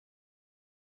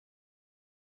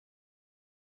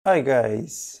Hi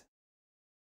guys!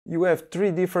 You have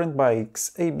three different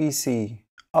bikes, ABC.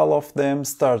 All of them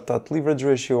start at leverage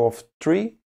ratio of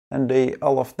 3 and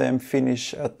all of them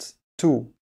finish at 2.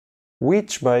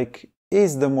 Which bike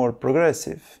is the more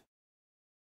progressive?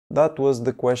 That was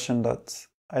the question that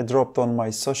I dropped on my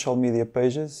social media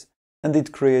pages and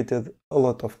it created a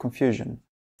lot of confusion.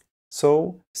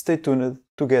 So stay tuned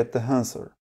to get the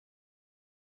answer.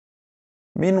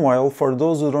 Meanwhile, for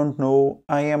those who don't know,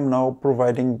 I am now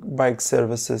providing bike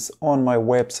services on my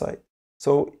website.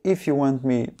 So if you want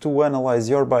me to analyze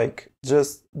your bike,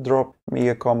 just drop me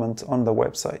a comment on the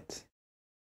website.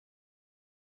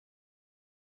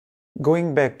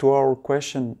 Going back to our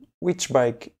question, which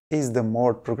bike is the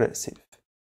more progressive?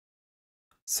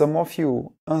 Some of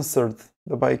you answered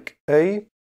the bike A,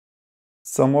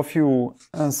 some of you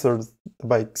answered the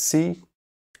bike C,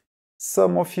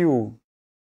 some of you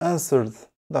answered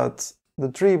that the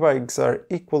three bikes are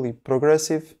equally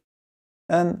progressive,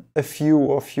 and a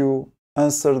few of you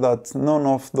answered that none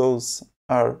of those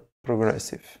are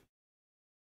progressive.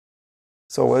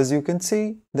 So as you can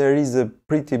see, there is a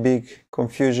pretty big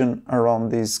confusion around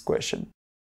this question.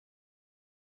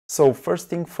 So first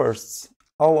thing first,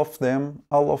 all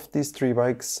of these three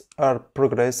bikes are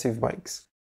progressive bikes.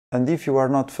 And if you are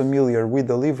not familiar with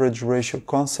the leverage ratio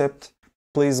concept,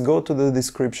 please go to the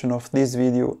description of this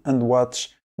video and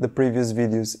watch the previous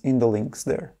videos in the links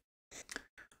there.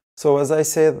 So as I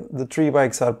said, the three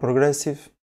bikes are progressive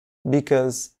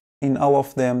because in all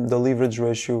of them the leverage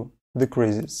ratio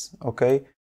decreases, okay?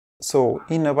 So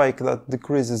in a bike that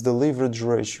decreases the leverage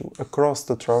ratio across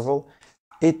the travel,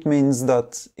 it means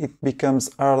that it becomes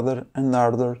harder and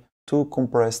harder to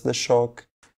compress the shock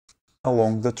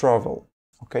along the travel,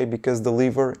 okay? Because the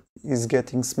lever is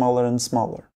getting smaller and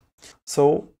smaller.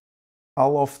 So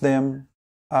all of them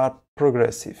are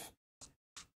progressive.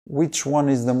 Which one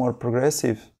is the more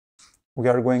progressive? We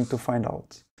are going to find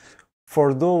out.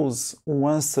 For those who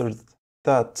answered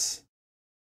that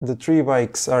the three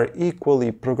bikes are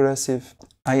equally progressive,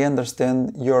 I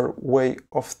understand your way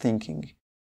of thinking.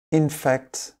 In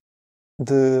fact,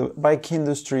 the bike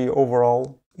industry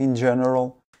overall, in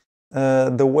general,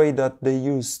 the way that they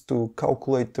use to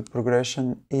calculate the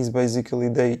progression is basically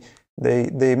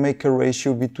they make a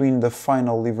ratio between the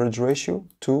final leverage ratio,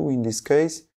 2 in this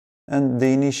case, and the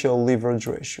initial leverage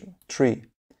ratio, 3.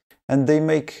 And they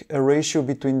make a ratio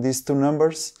between these two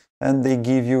numbers and they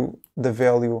give you the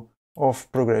value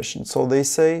of progression. So they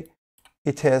say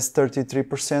it has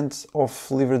 33% of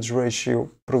leverage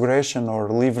ratio progression or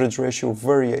leverage ratio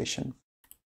variation.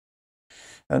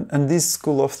 And this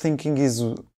school of thinking is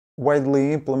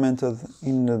widely implemented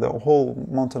in the whole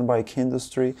mountain bike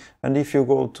industry, and if you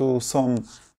go to some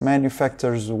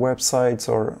manufacturers' websites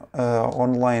or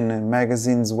online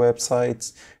magazines'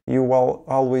 websites, you will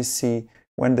always see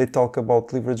when they talk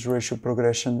about leverage ratio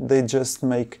progression, they just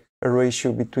make a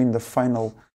ratio between the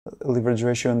final leverage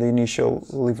ratio and the initial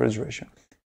leverage ratio,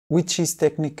 which is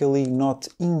technically not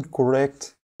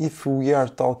incorrect if we are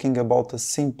talking about a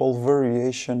simple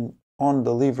variation on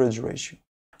the leverage ratio.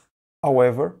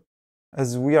 However,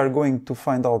 as we are going to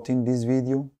find out in this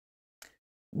video,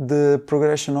 the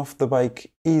progression of the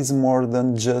bike is more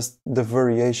than just the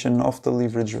variation of the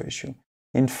leverage ratio.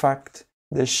 In fact,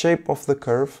 the shape of the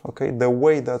curve, okay, the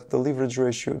way that the leverage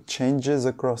ratio changes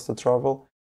across the travel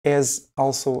has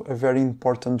also a very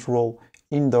important role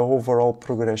in the overall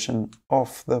progression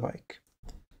of the bike.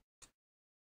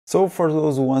 So for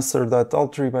those who answer that all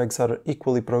three bikes are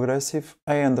equally progressive,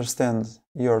 I understand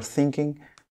your thinking,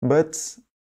 but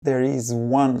there is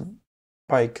one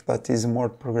bike that is more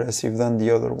progressive than the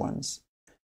other ones.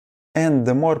 And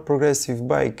the more progressive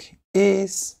bike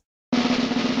is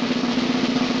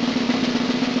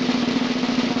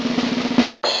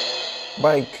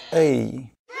bike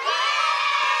A.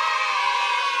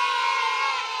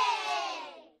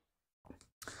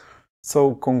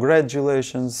 So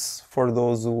congratulations for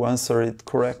those who answer it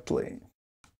correctly.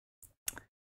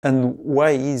 And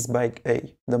why is bike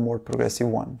A the more progressive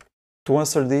one? To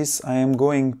answer this, I am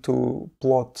going to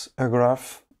plot a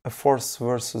graph, a force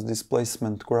versus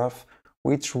displacement graph,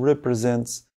 which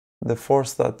represents the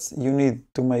force that you need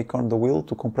to make on the wheel,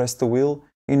 to compress the wheel,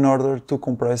 in order to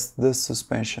compress the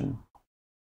suspension.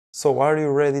 So are you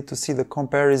ready to see the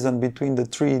comparison between the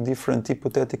three different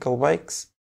hypothetical bikes?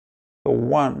 So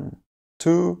 1,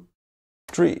 2,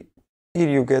 3. Here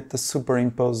you get the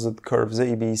superimposed curves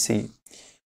A, B, C.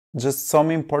 Just some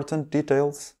important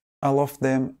details. All of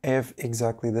them have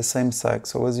exactly the same sag.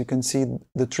 So as you can see,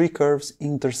 the three curves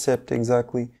intercept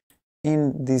exactly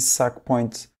in this sag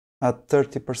point at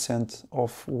 30%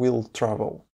 of wheel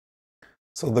travel.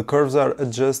 So the curves are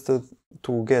adjusted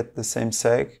to get the same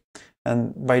sag,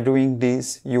 and by doing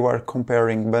this you are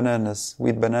comparing bananas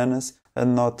with bananas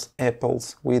and not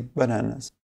apples with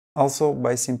bananas. Also,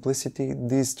 by simplicity,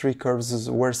 these three curves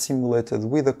were simulated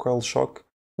with a coil shock,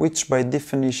 which by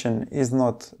definition is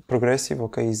not progressive,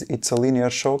 okay, it's a linear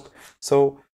shock,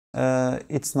 so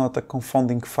it's not a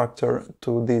confounding factor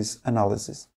to this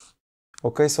analysis.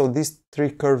 Okay, so these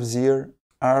three curves here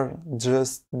are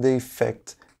just the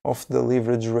effect of the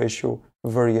leverage ratio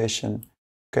variation,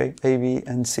 okay, A, B,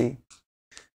 and C.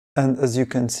 And as you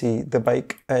can see, the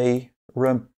bike A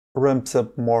ramps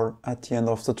up more at the end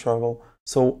of the travel,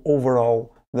 so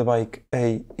overall the bike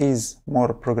A is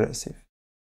more progressive.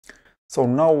 So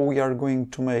now we are going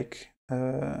to make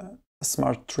a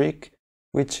smart trick,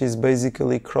 which is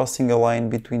basically crossing a line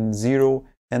between 0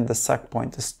 and the sag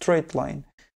point, a straight line,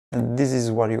 and this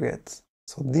is what you get.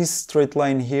 So this straight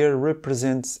line here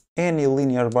represents any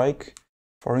linear bike,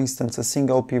 for instance a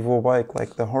single pivot bike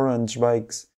like the orange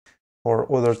bikes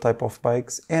or other type of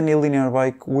bikes. Any linear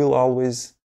bike will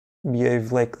always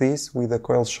behave like this with a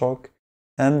coil shock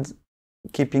and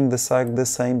keeping the sag the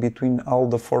same between all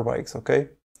the four bikes, okay?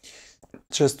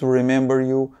 Just to remember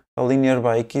you, a linear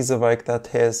bike is a bike that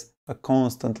has a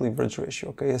constant leverage ratio,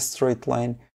 okay? A straight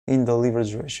line in the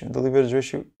leverage ratio. The leverage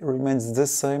ratio remains the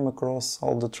same across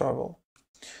all the travel.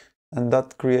 And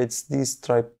that creates this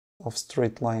type of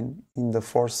straight line in the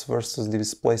force versus the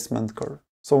displacement curve.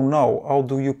 So now, how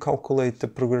do you calculate the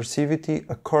progressivity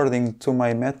according to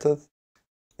my method?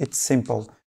 It's simple.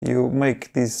 You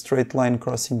make this straight line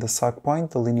crossing the sag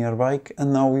point, the linear bike,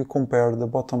 and now you compare the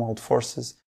bottom-out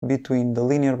forces between the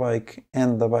linear bike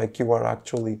and the bike you are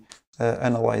actually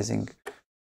analyzing.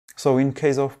 So in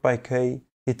case of bike A,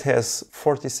 it has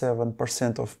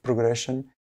 47% of progression,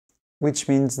 which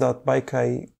means that bike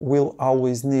A will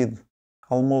always need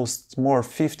almost more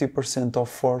 50% of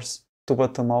force to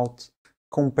bottom out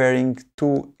comparing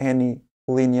to any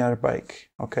linear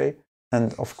bike, okay?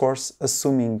 And of course,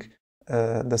 assuming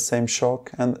the same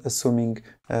shock and assuming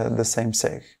the same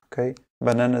sag, okay?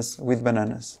 Bananas with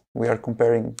bananas. We are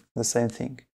comparing the same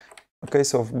thing. Okay,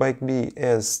 so bike B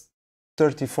has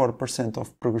 34%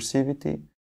 of progressivity,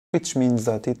 which means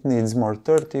that it needs more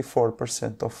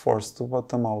 34% of force to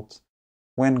bottom out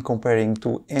when comparing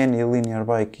to any linear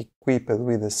bike equipped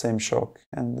with the same shock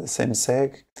and the same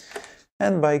sag.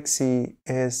 And bike C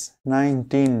has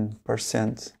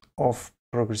 19% of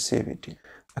progressivity,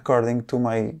 according to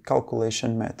my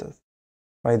calculation method.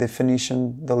 By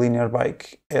definition, the linear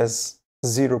bike has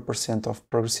 0% of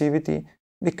progressivity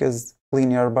because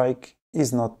linear bike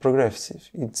is not progressive,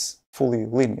 it's fully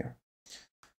linear.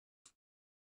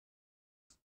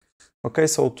 Okay,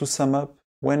 so to sum up,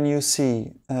 when you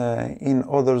see in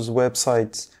others'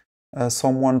 websites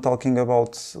someone talking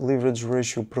about leverage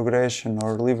ratio progression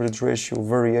or leverage ratio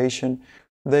variation,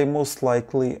 they most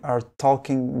likely are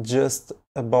talking just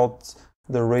about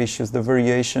the ratios, the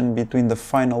variation between the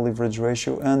final leverage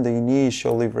ratio and the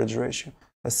initial leverage ratio.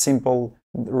 A simple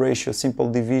ratio, simple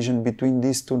division between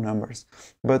these two numbers.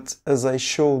 But as I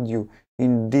showed you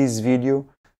in this video,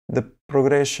 the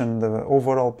progression, the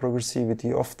overall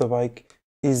progressivity of the bike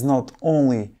is not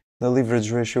only the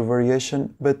leverage ratio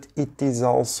variation, but it is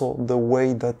also the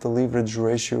way that the leverage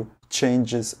ratio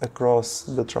changes across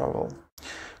the travel.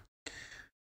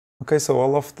 Okay, so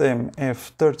all of them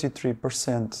have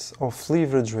 33% of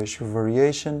leverage ratio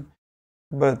variation,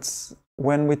 but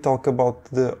when we talk about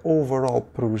the overall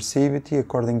progressivity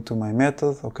according to my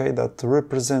method, okay, that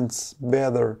represents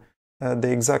better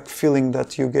the exact feeling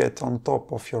that you get on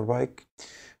top of your bike.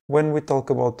 When we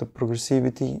talk about the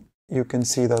progressivity, you can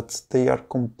see that they are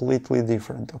completely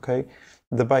different, okay?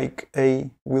 The bike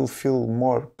A will feel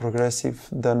more progressive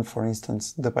than, for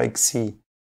instance, the bike C.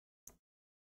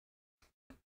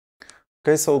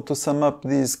 Okay, so to sum up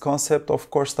this concept, of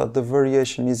course that the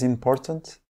variation is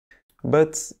important,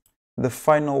 but the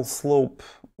final slope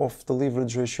of the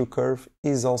leverage ratio curve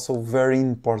is also very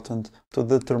important to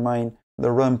determine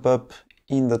the ramp up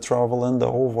in the travel and the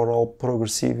overall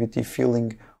progressivity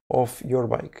feeling of your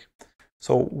bike.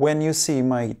 So when you see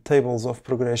my tables of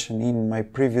progression in my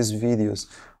previous videos,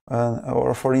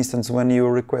 or for instance when you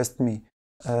request me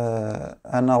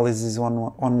analysis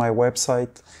on my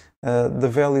website, the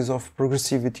values of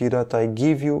progressivity that I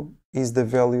give you is the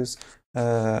values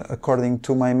according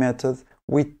to my method,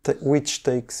 which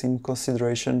takes in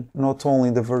consideration not only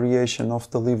the variation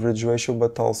of the leverage ratio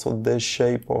but also the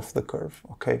shape of the curve,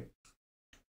 okay?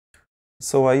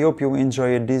 So I hope you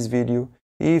enjoyed this video.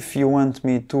 If you want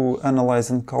me to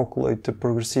analyze and calculate the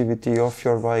progressivity of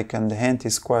your bike and the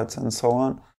anti-squats and so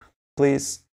on,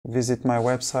 please visit my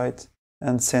website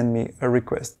and send me a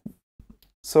request.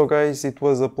 So guys, it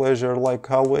was a pleasure like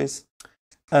always,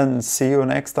 and see you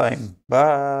next time.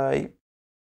 Bye!